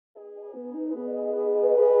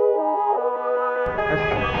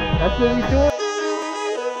That's what we doing.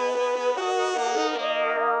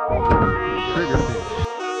 Trigger fish.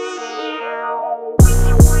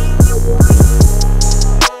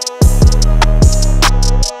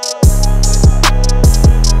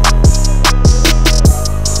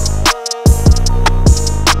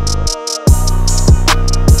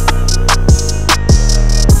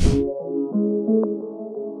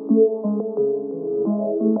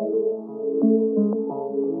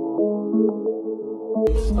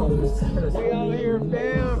 We out here,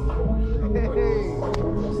 fam. Hey,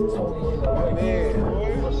 man.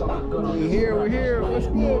 We're here. What's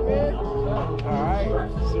good, man? All right,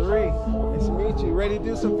 Sari. Nice to meet you. Ready to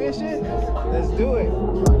do some fishing? Let's do it.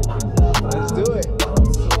 Let's do it.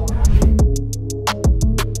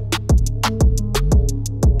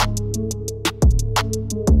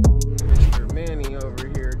 Mr. Manny over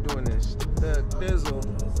here doing this thizzle.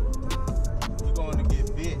 We're going to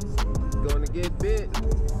get bit. Going to get bit.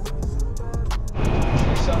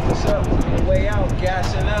 What's up? On the way out,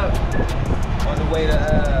 gassing up. On the way to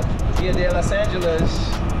Bahia De Los Angeles.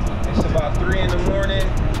 It's about 3 in the morning.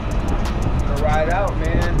 Gonna ride out,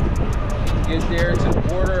 man. Get there to the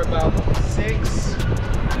border about 6,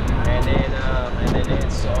 and then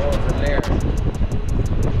it's all from there.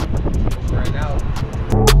 Right out.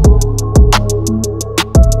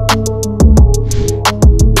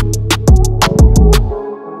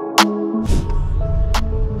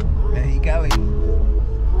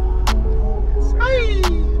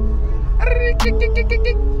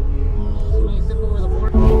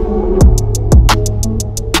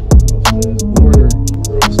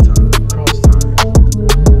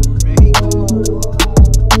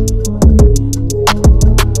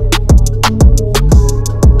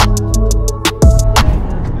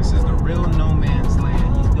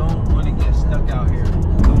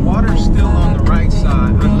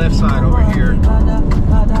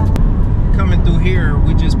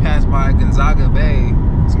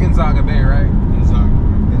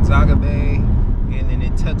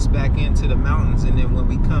 Back into the mountains, and then when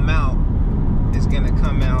we come out, it's gonna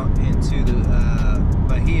come out into the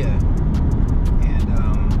Bahia,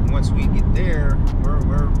 and once we get there,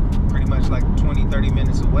 we're pretty much like 20-30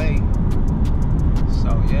 minutes away.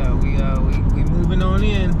 So yeah, we moving on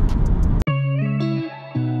in.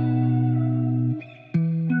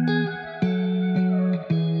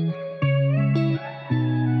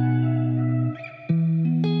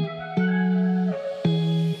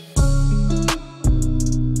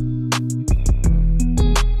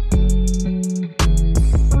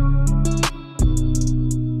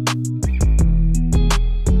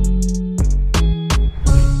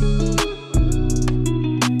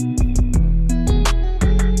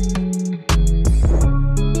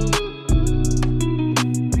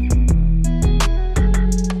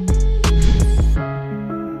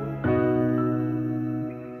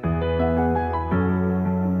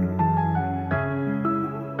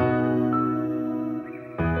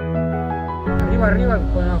 Arriba,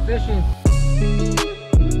 con la fishing.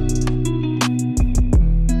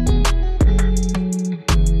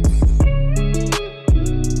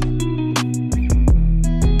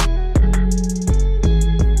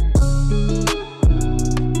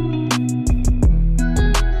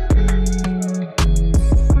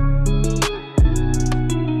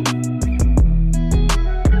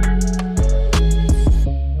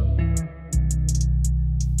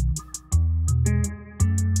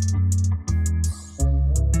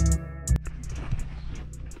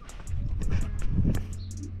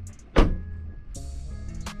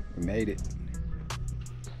 Made it.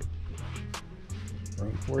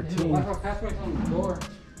 Room 14. The Wi-Fi password's on the door.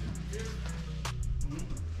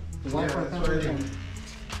 The Wi-Fi password's on.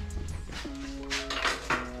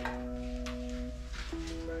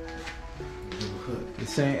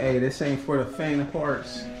 This ain't for the faint of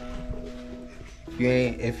hearts.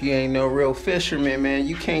 If you ain't no real fisherman, man,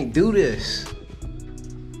 you can't do this.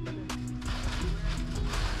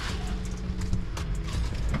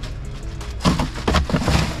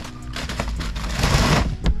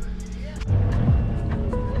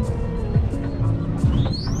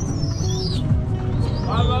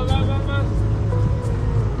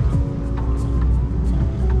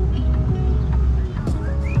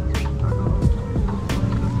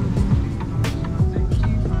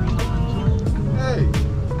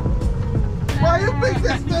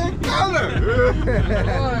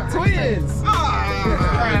 Twins!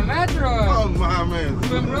 Natural! Oh my man!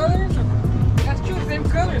 Twin brothers? That's true, same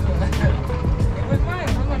colors. It was mine.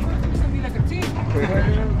 I was like, it's gonna be like a team.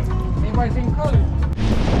 Everybody same color.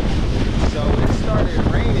 So it started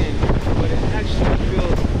raining, but it actually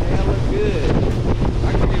feels hella good.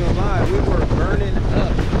 I can't even lie, we were burning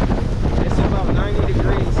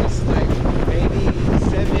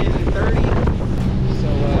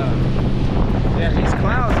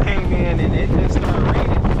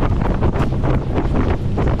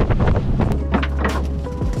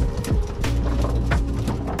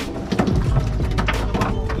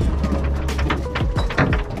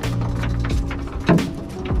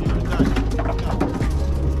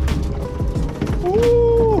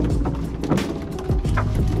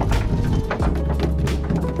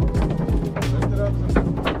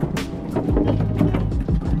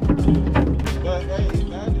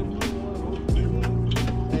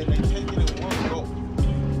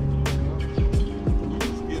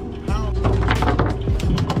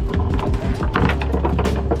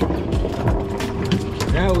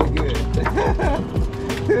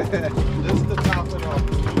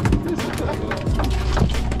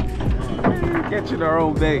with our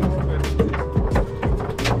own bait.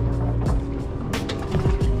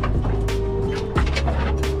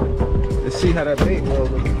 Let's see how that bait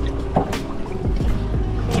goes.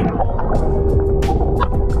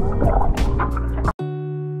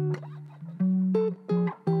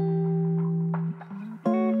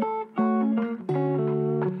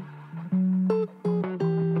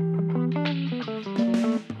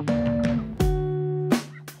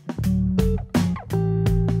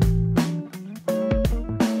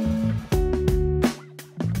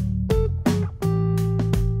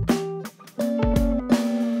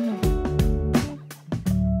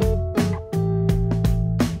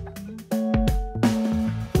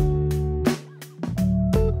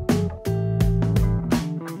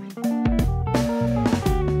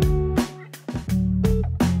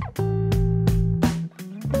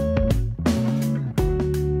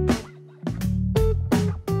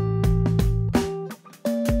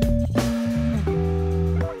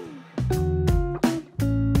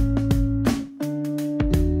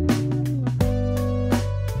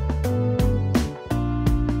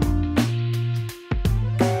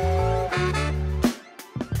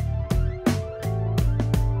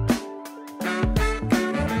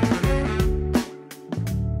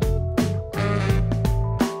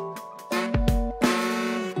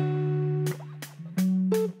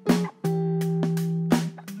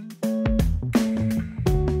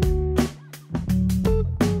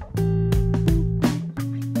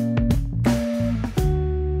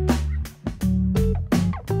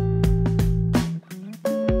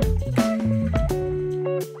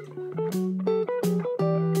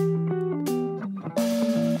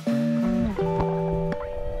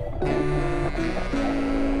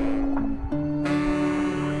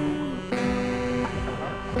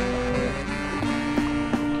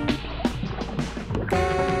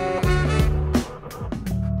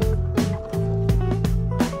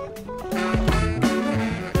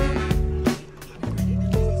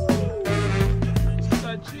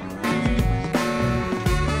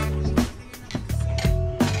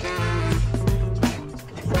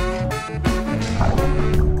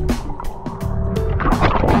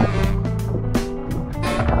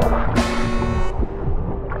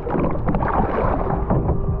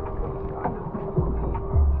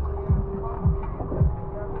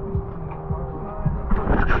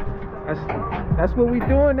 That's what we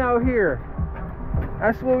doing out here.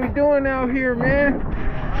 That's what we doing out here, man.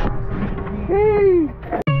 Hey.